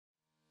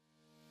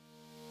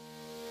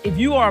If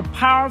you are a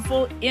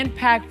powerful,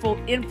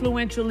 impactful,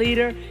 influential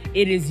leader,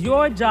 it is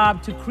your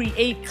job to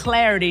create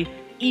clarity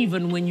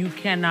even when you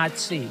cannot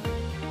see.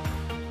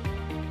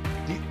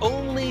 The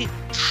only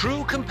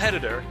true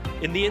competitor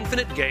in the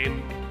infinite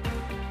game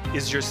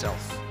is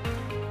yourself.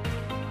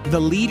 The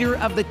leader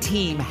of the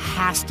team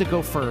has to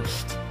go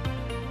first.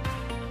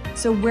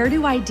 So where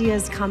do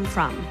ideas come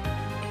from?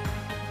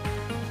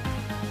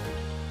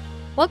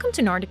 Welcome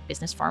to Nordic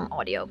Business Forum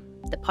Audio,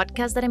 the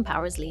podcast that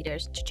empowers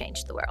leaders to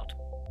change the world.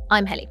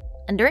 I'm Heli,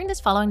 and during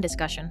this following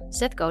discussion,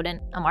 Seth Godin,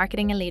 a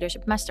marketing and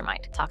leadership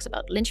mastermind, talks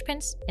about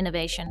linchpins,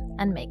 innovation,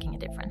 and making a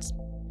difference.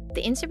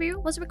 The interview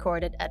was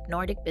recorded at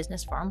Nordic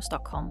Business Forum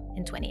Stockholm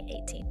in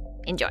 2018.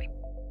 Enjoy.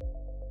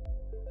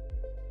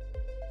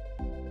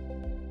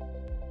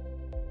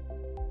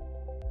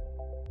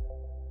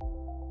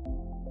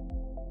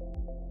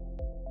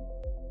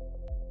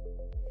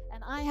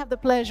 I have the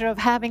pleasure of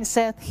having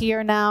Seth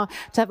here now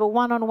to have a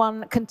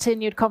one-on-one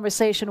continued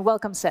conversation.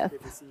 Welcome, Seth.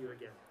 Good to see you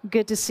again.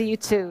 Good to see you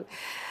too.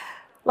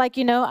 Like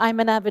you know,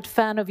 I'm an avid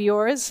fan of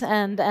yours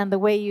and the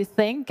way you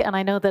think, and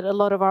I know that a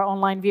lot of our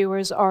online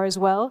viewers are as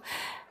well.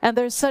 And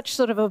there's such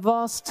sort of a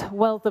vast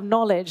wealth of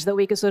knowledge that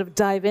we could sort of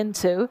dive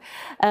into.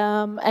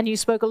 And you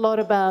spoke a lot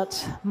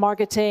about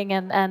marketing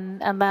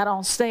and that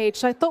on stage.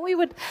 So I thought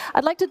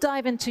I'd like to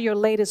dive into your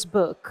latest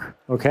book.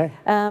 Okay.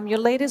 Your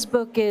latest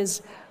book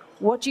is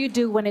What Do You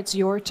Do When It's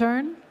Your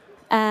Turn?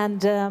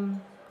 And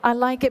I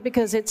like it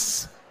because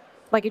it's,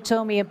 like you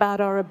told me, about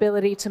our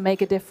ability to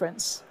make a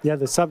difference. Yeah,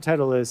 the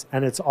subtitle is,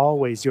 and it's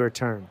always your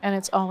turn. And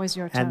it's always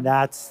your turn. And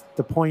that's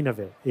the point of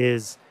it,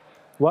 is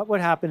what would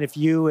happen if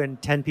you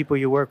and 10 people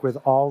you work with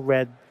all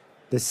read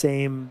the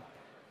same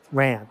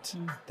rant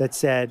that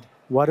said,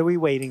 what are we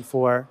waiting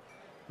for?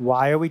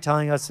 Why are we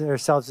telling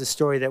ourselves the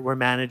story that we're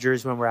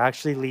managers when we're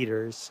actually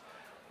leaders?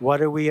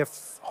 What are we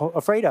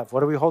afraid of?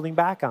 What are we holding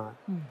back on?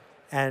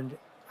 And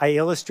I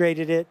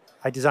illustrated it,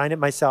 I designed it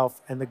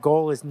myself, and the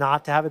goal is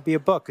not to have it be a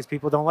book, because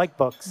people don't like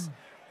books.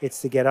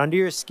 It's to get under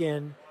your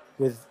skin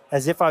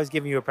as if I was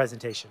giving you a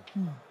presentation.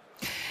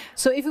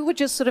 So if we would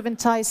just sort of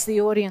entice the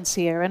audience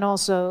here, and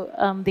also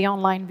the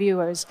online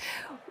viewers,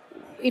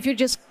 if you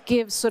just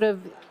give sort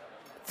of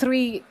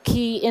 3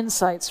 key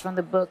insights from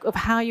the book of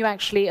how you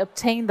actually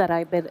obtain that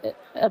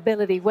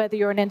ability, whether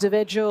you're an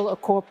individual, a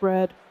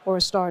corporate, or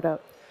a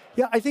startup.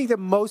 Yeah, I think the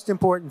most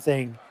important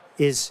thing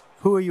is,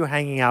 who are you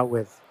hanging out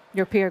with?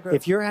 Your peer group.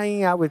 If you're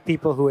hanging out with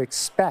people who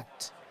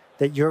expect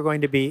that you're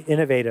going to be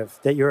innovative,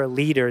 that you're a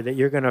leader, that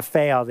you're going to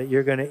fail, that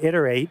you're going to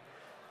iterate,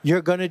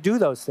 you're going to do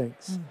those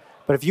things.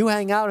 But if you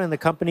hang out in the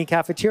company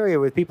cafeteria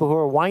with people who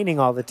are whining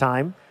all the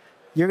time,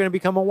 you're going to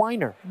become a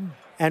whiner.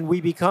 And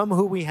we become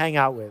who we hang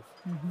out with.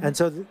 And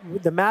so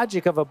the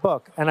magic of a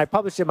book, and I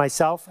published it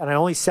myself, and I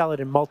only sell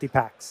it in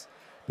multi-packs.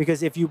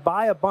 Because if you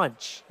buy a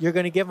bunch, you're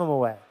going to give them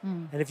away.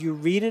 And if you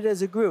read it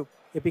as a group,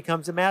 it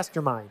becomes a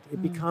mastermind.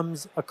 It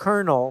becomes a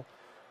kernel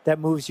that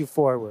moves you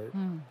forward.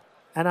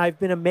 And I've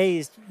been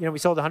amazed. You know, we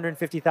sold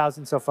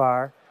 150,000 so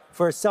far.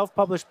 For a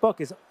self-published book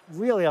is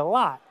really a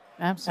lot.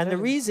 Absolutely. And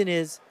the reason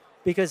is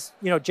because,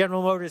 you know,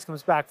 General Motors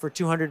comes back for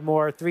 200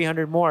 more,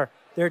 300 more.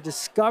 They're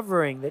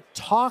discovering that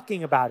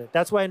talking about it,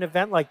 that's why an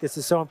event like this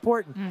is so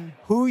important.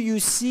 Who you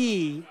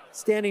see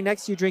standing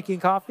next to you drinking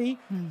coffee,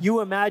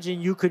 you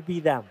imagine you could be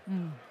them.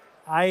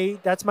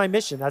 That's my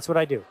mission. That's what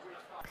I do.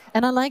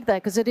 And I like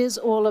that because it is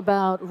all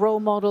about role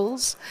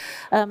models.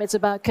 It's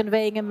about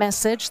conveying a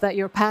message that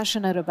you're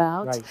passionate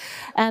about. Right.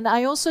 And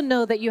I also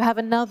know that you have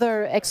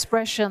another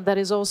expression that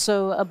is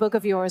also a book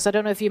of yours. I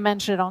don't know if you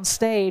mentioned it on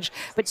stage,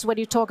 but it's when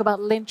you talk about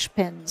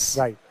linchpins.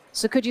 Right.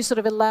 So could you sort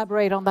of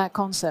elaborate on that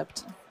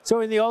concept? So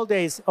in the old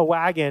days, a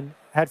wagon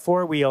had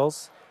 4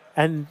 wheels,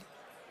 and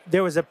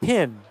there was a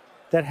pin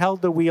that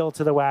held the wheel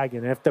to the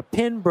wagon. And if the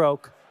pin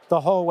broke,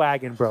 the whole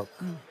wagon broke.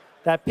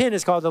 That pin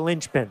is called the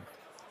linchpin.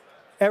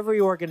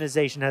 Every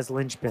organization has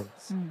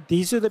linchpins.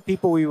 These are the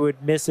people we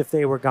would miss if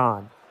they were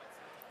gone.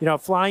 You know,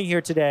 flying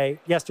here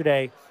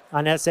yesterday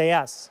on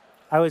SAS,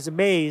 I was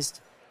amazed.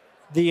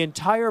 The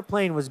entire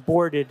plane was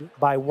boarded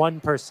by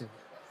one person.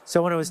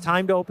 So when it was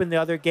time to open the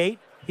other gate,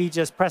 he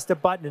just pressed a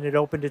button and it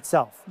opened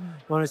itself.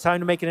 When it was time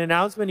to make an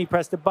announcement, he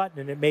pressed a button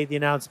and it made the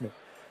announcement.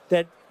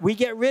 That we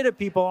get rid of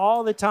people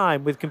all the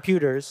time with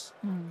computers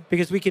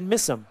because we can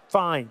miss them.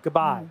 Fine,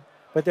 goodbye.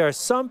 But there are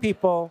some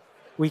people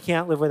we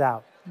can't live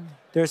without.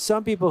 There are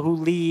some people who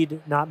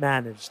lead, not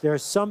manage. There are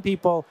some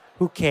people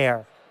who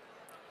care.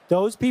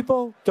 Those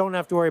people don't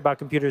have to worry about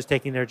computers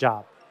taking their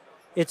job.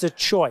 It's a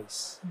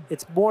choice.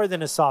 It's more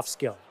than a soft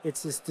skill.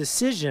 It's this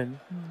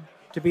decision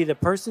to be the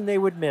person they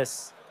would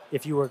miss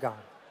if you were gone.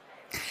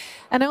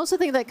 And I also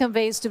think that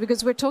conveys to,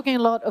 because we're talking a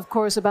lot, of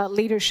course, about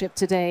leadership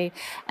today.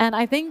 And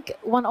I think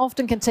one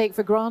often can take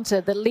for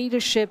granted that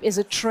leadership is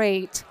a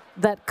trait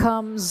that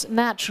comes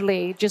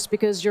naturally just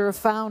because you're a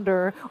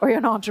founder or you're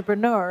an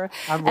entrepreneur.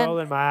 I'm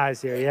rolling my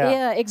eyes here, yeah.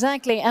 Yeah,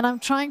 exactly. And I'm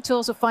trying to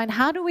also find,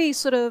 how do we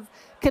sort of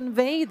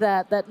convey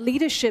that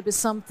leadership is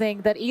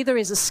something that either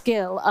is a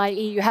skill,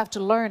 i.e. you have to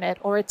learn it,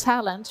 or a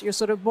talent, you're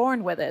sort of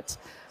born with it.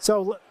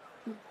 So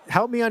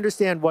help me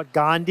understand what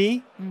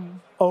Gandhi,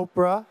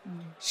 Oprah,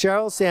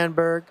 Sheryl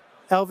Sandberg,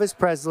 Elvis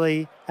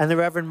Presley, and the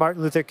Reverend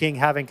Martin Luther King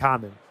have in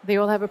common? They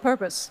all have a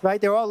purpose. Right?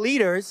 They're all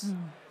leaders,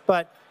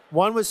 but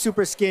one was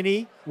super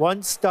skinny,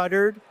 one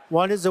stuttered,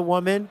 one is a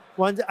woman,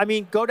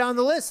 go down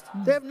the list.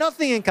 They have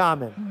nothing in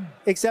common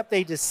except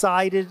they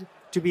decided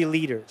to be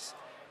leaders.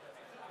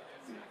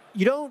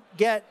 You don't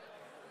get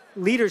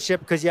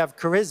leadership because you have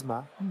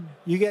charisma.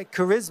 You get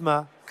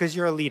charisma because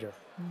you're a leader.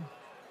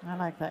 I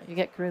like that. You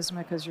get charisma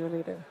because you're a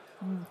leader.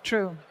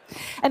 True.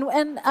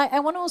 And I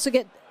want to also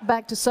get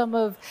back to some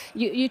of,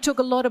 you talk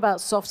a lot about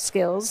soft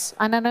skills,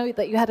 and I know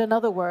that you had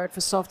another word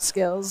for soft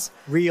skills.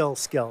 Real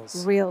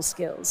skills. Real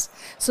skills.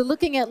 So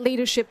looking at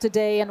leadership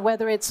today, and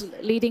whether it's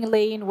leading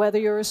lean, whether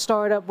you're a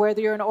startup,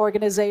 whether you're an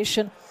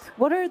organization,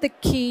 what are the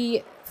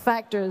key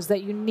factors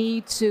that you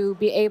need to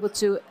be able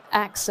to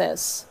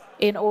access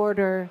in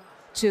order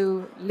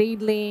to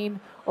lead lean,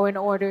 or in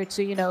order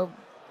to,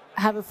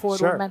 have a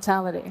forward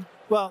mentality?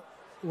 Well,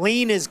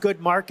 lean is good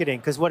marketing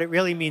because what it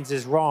really means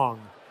is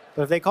wrong.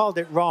 But if they called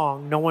it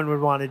wrong, no one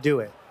would want to do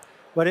it.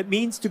 What it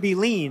means to be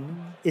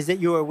lean is that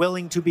you are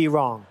willing to be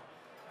wrong.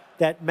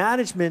 That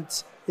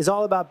management is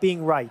all about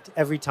being right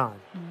every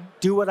time.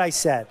 Do what I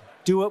said.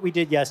 Do what we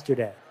did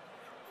yesterday.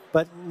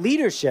 But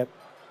leadership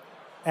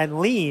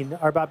and lean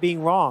are about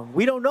being wrong.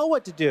 We don't know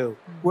what to do.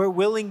 We're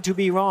willing to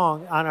be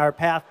wrong on our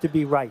path to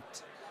be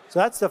right. So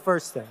that's the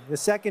first thing. The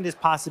second is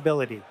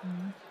possibility.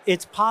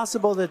 It's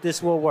possible that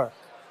this will work.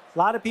 A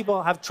lot of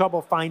people have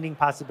trouble finding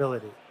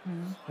possibility.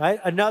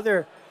 Right?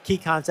 Another key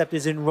concept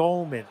is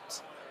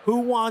enrollment. Who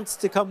wants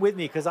to come with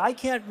me? Because I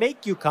can't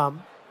make you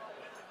come,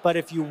 but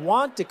if you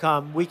want to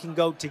come, we can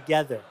go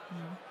together.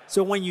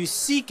 So when you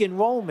seek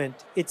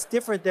enrollment, it's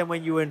different than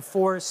when you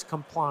enforce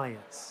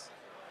compliance.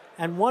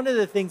 And one of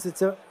the things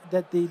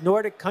that the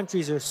Nordic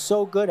countries are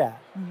so good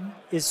at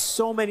is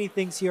so many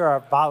things here are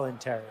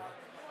voluntary.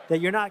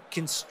 That you're not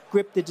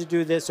conscripted to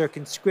do this or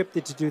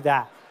conscripted to do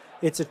that.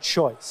 It's a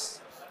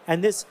choice.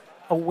 And this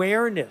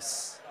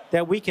awareness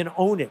that we can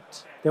own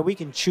it, that we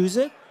can choose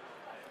it,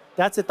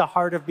 that's at the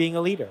heart of being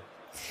a leader.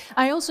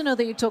 I also know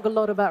that you talk a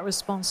lot about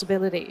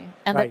responsibility,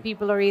 and that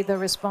people are either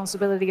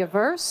responsibility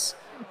averse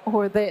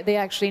or they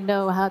actually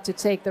know how to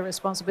take the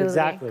responsibility.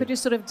 Exactly. Could you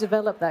sort of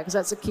develop that? Because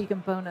that's a key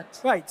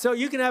component. Right. So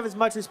you can have as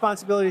much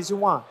responsibility as you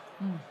want,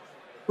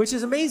 which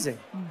is amazing.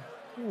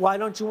 Why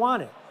don't you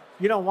want it?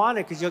 You don't want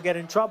it because you'll get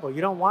in trouble.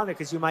 You don't want it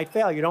because you might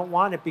fail. You don't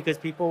want it because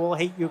people will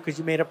hate you because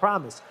you made a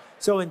promise.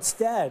 So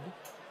instead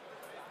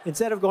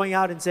of going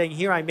out and saying,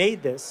 here, I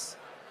made this,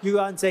 you go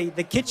out and say,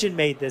 the kitchen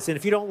made this, and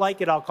if you don't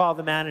like it, I'll call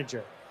the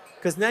manager.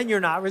 Because then you're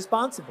not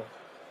responsible.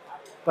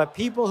 But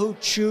people who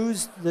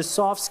choose the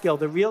soft skill,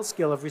 the real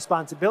skill of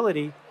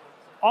responsibility,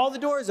 all the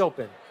doors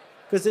open.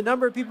 Because the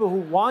number of people who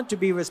want to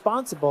be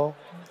responsible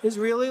is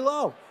really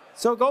low.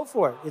 So go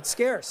for it. It's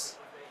scarce.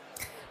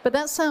 But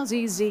that sounds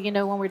easy,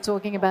 when we're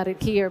talking about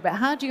it here. But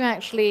how do you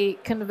actually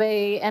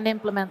convey and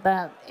implement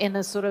that in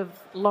a sort of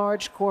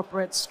large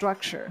corporate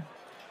structure?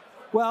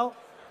 Well,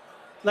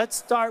 let's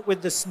start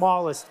with the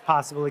smallest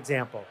possible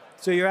example.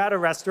 So you're at a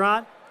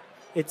restaurant.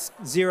 It's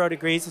 0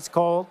 degrees. It's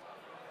cold.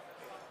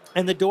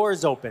 And the door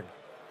is open.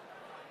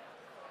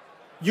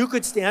 You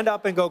could stand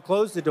up and go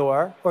close the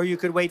door, or you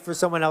could wait for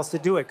someone else to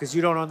do it because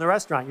you don't own the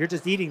restaurant. You're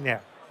just eating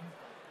there.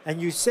 And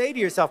you say to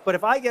yourself, but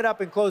if I get up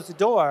and close the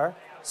door,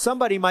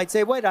 somebody might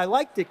say, wait, I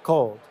liked it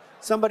cold.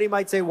 Somebody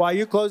might say, why are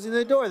you closing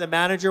the door? The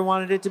manager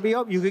wanted it to be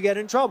open. You could get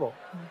in trouble.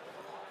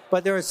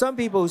 But there are some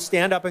people who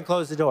stand up and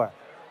close the door.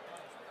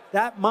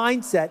 That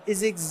mindset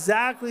is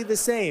exactly the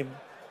same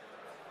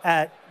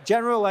at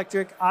General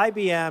Electric,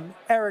 IBM,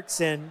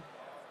 Ericsson,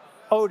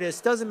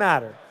 Otis, doesn't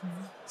matter.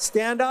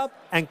 Stand up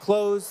and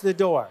close the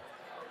door.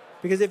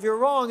 Because if you're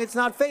wrong, it's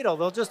not fatal.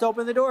 They'll just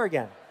open the door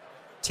again.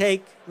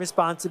 Take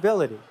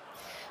responsibility.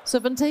 So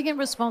from taking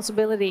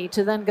responsibility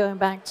to then going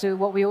back to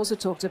what we also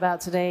talked about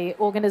today,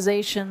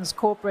 organizations,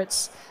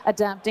 corporates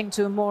adapting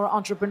to a more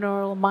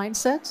entrepreneurial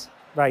mindset.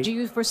 Right. Do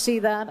you foresee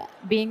that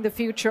being the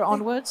future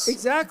onwards?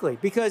 Exactly,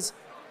 because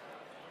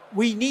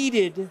we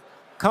needed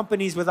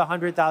companies with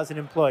 100,000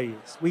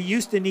 employees. We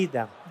used to need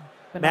them.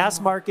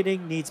 Mass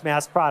marketing needs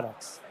mass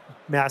products,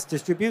 mass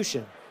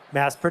distribution,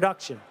 mass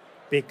production,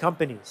 big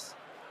companies.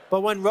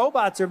 But when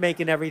robots are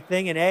making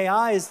everything and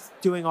AI is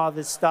doing all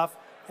this stuff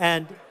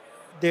and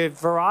the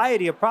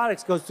variety of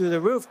products goes through the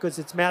roof because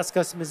it's mass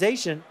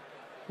customization,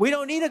 we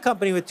don't need a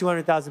company with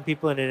 200,000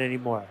 people in it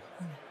anymore,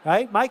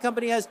 right? My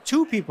company has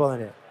 2 people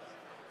in it.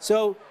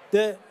 So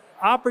the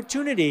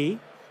opportunity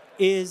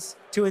is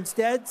to,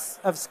 instead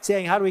of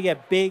saying, how do we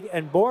get big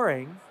and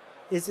boring,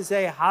 is to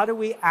say, how do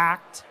we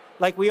act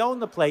like we own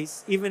the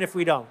place, even if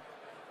we don't?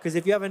 Because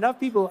if you have enough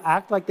people who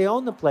act like they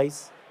own the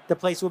place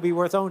will be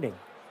worth owning.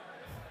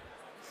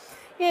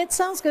 Yeah, it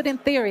sounds good in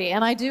theory,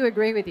 and I do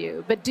agree with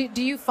you. But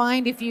do you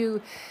find if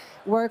you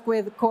work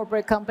with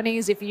corporate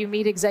companies, if you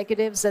meet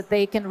executives, that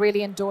they can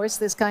really endorse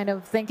this kind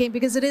of thinking?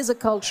 Because it is a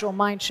cultural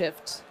mind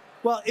shift.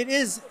 Well, it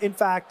is, in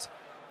fact,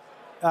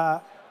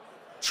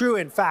 true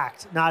in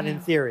fact, not in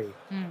theory,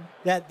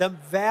 that the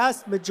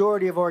vast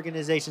majority of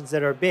organizations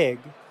that are big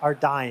are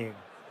dying.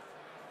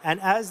 And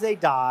as they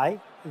die,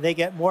 they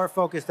get more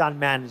focused on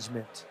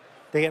management.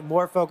 They get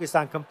more focused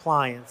on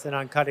compliance and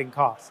on cutting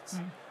costs.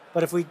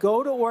 But if we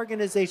go to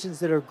organizations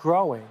that are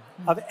growing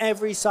of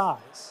every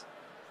size,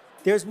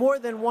 there's more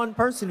than one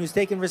person who's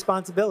taking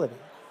responsibility.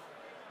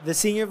 The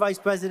senior vice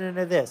president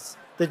of this,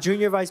 the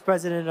junior vice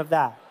president of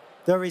that,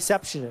 the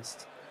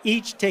receptionist,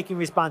 each taking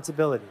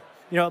responsibility.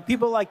 You know,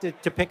 people like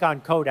to pick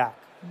on Kodak,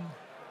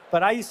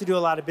 but I used to do a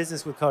lot of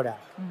business with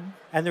Kodak.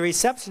 And the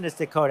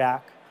receptionist at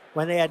Kodak,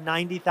 when they had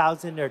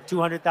 90,000 or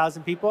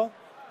 200,000 people,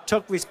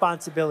 took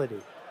responsibility.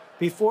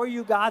 Before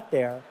you got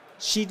there,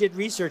 she did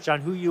research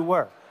on who you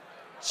were.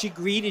 She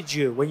greeted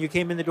you when you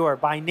came in the door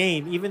by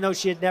name, even though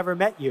she had never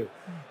met you.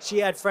 She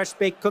had fresh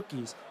baked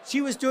cookies. She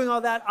was doing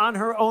all that on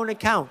her own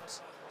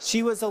account.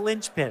 She was a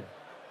linchpin.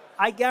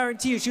 I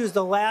guarantee you she was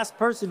the last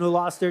person who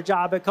lost their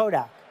job at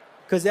Kodak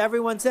because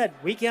everyone said,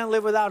 we can't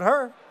live without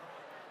her.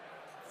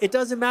 It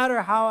doesn't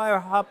matter how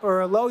up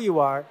or low you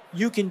are,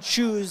 you can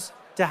choose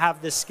to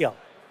have this skill.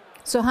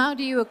 So how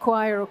do you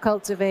acquire or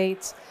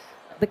cultivate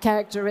the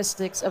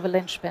characteristics of a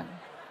linchpin?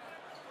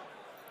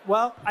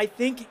 Well, I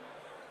think,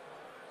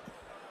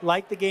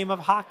 like the game of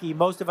hockey,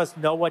 most of us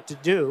know what to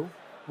do.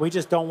 We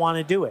just don't want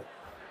to do it.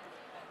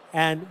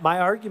 And my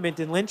argument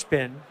in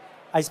linchpin,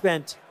 I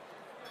spent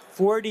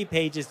 40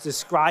 pages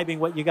describing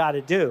what you got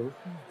to do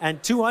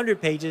and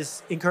 200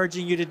 pages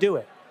encouraging you to do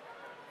it.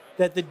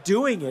 That the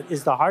doing it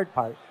is the hard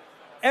part.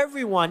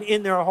 Everyone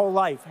in their whole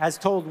life has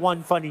told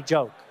one funny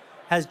joke,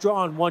 has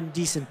drawn one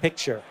decent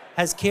picture,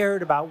 has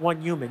cared about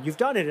one human. You've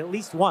done it at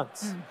least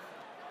once.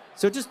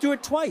 So just do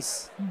it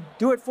twice.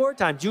 Do it 4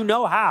 times. You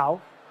know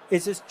how.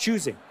 It's just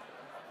choosing.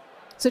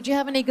 So do you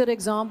have any good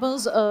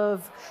examples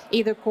of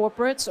either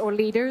corporates or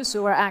leaders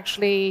who are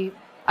actually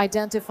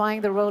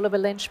identifying the role of a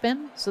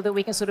linchpin so that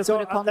we can sort of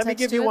put a context to it? Let me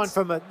give you one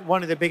from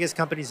one of the biggest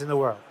companies in the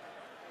world.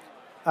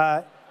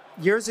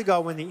 Years ago,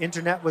 when the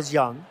internet was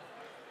young,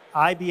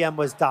 IBM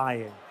was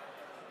dying.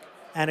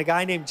 And a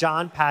guy named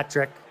John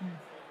Patrick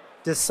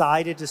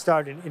decided to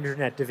start an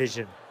internet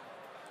division.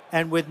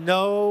 And with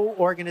no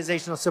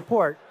organizational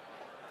support,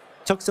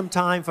 took some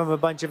time from a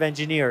bunch of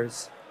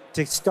engineers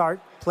to start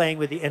playing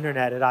with the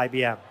internet at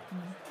IBM.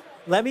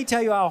 Let me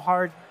tell you how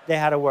hard they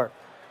had to work.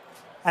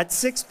 At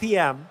 6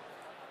 p.m.,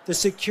 the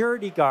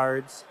security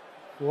guards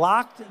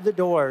locked the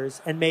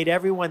doors and made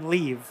everyone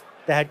leave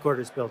the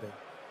headquarters building.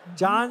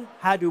 John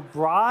had to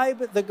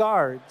bribe the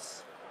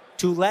guards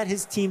to let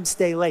his team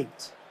stay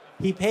late.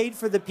 He paid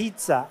for the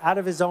pizza out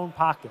of his own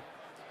pocket.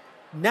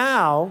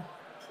 Now,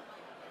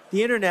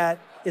 the internet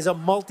is a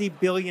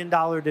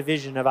multi-billion-dollar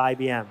division of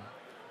IBM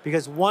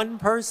because one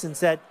person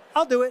said,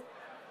 I'll do it.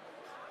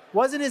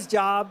 Wasn't his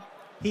job,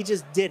 he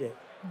just did it.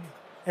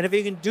 And if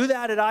you can do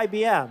that at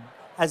IBM,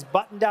 as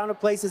buttoned down a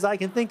place as I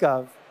can think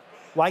of,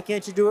 why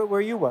can't you do it where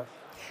you work?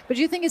 But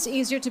do you think it's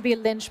easier to be a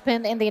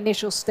linchpin in the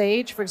initial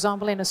stage, for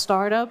example, in a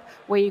startup,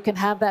 where you can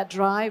have that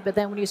drive, but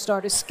then when you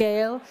start to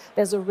scale,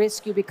 there's a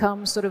risk you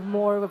become sort of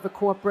more of a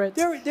corporate?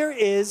 There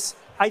is.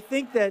 I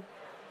think that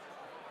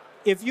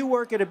if you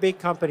work at a big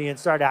company and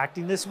start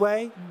acting this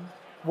way,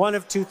 one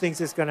of two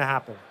things is going to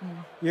happen.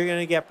 You're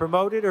going to get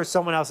promoted or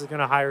someone else is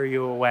going to hire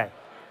you away.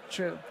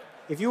 True.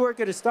 If you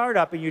work at a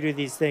startup and you do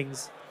these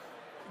things,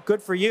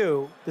 good for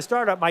you. The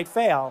startup might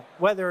fail,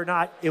 whether or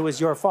not it was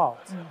your fault.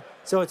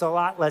 So it's a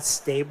lot less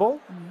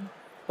stable.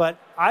 But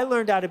I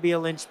learned how to be a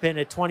linchpin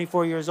at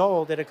 24 years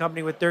old at a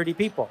company with 30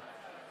 people.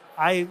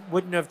 I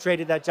wouldn't have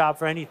traded that job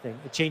for anything.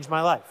 It changed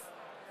my life.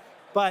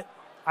 But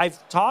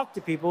I've talked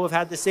to people who have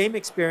had the same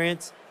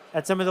experience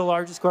at some of the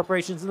largest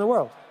corporations in the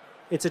world.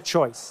 It's a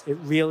choice. It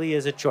really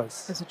is a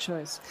choice. It's a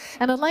choice.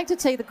 And I'd like to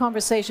take the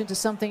conversation to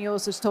something you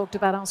also talked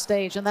about on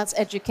stage, and that's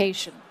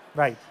education.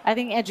 Right. I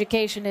think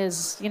education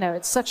is,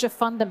 it's such a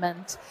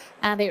fundament,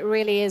 and it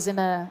really is in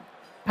a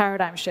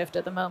paradigm shift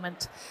at the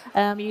moment.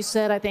 You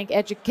said, I think,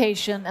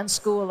 education and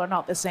school are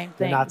not the same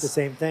thing. They're not the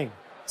same thing.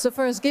 So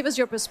first, give us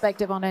your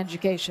perspective on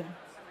education.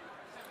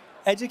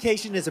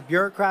 Education is a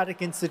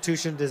bureaucratic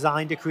institution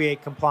designed to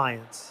create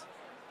compliance.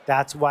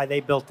 That's why they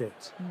built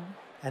it.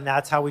 And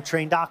that's how we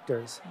train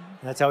doctors.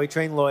 And that's how we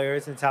train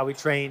lawyers. And it's how we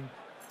train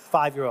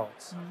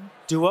 5-year-olds.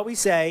 Do what we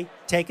say,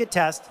 take a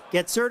test,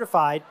 get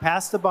certified,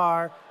 pass the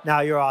bar, now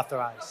you're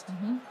authorized.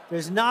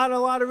 There's not a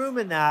lot of room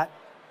in that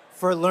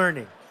for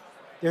learning.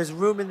 There's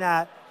room in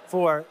that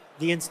for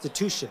the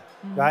institution,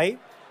 right?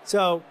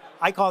 So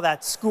I call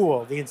that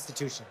school, the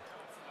institution.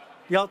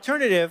 The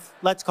alternative,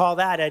 let's call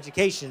that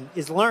education,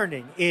 is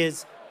learning,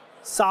 is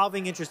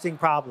solving interesting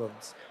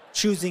problems,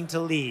 choosing to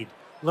lead,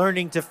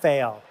 learning to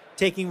fail,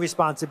 taking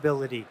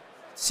responsibility,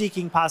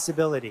 seeking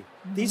possibility.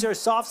 These are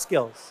soft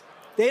skills.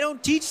 They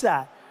don't teach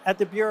that at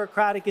the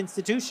bureaucratic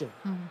institution.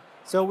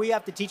 So we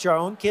have to teach our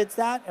own kids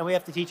that, and we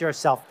have to teach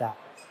ourselves that.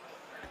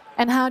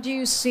 And how do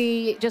you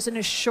see, just in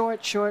a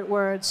short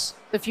words,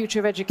 the future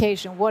of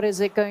education? What is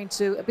it going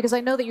to, because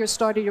I know that you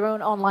started your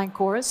own online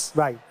course.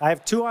 Right. I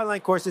have 2 online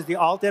courses, the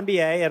Alt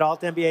MBA at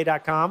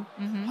altmba.com,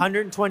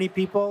 120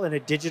 people in a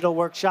digital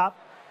workshop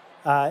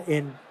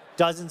in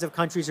dozens of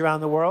countries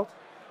around the world,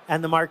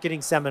 and the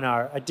marketing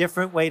seminar, a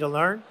different way to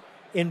learn.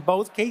 In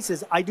both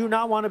cases, I do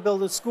not want to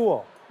build a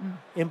school.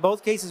 In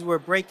both cases, we're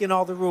breaking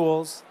all the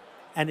rules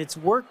and it's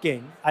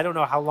working. I don't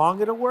know how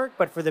long it'll work,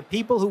 but for the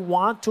people who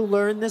want to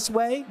learn this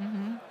way,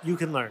 you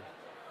can learn.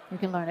 You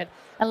can learn it.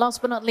 And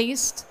last but not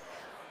least,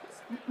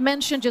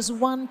 mention just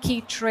one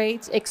key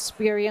trait,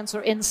 experience,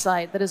 or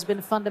insight that has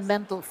been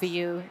fundamental for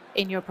you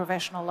in your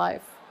professional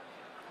life.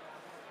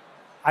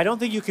 I don't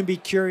think you can be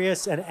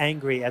curious and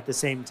angry at the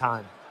same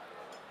time.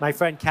 My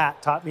friend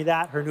Kat taught me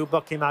that. Her new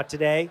book came out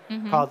today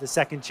called The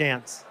Second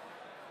Chance.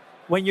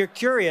 When you're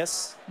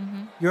curious,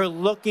 you're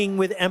looking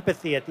with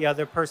empathy at the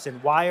other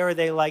person. Why are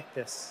they like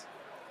this?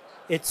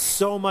 It's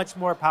so much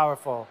more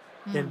powerful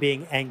than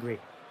being angry.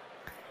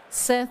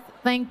 Seth,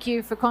 thank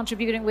you for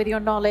contributing with your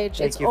knowledge.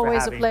 Thank it's you for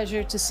always a having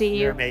pleasure to see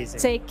you. You're amazing.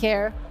 Take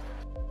care.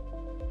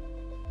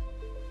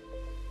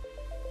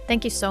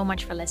 Thank you so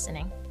much for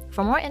listening.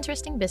 For more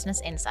interesting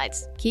business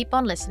insights, keep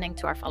on listening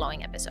to our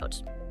following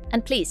episodes.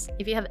 And please,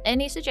 if you have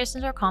any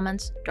suggestions or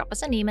comments, drop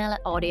us an email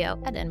at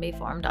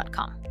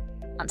audio@nbforum.com.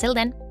 Until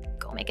then,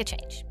 go make a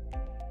change.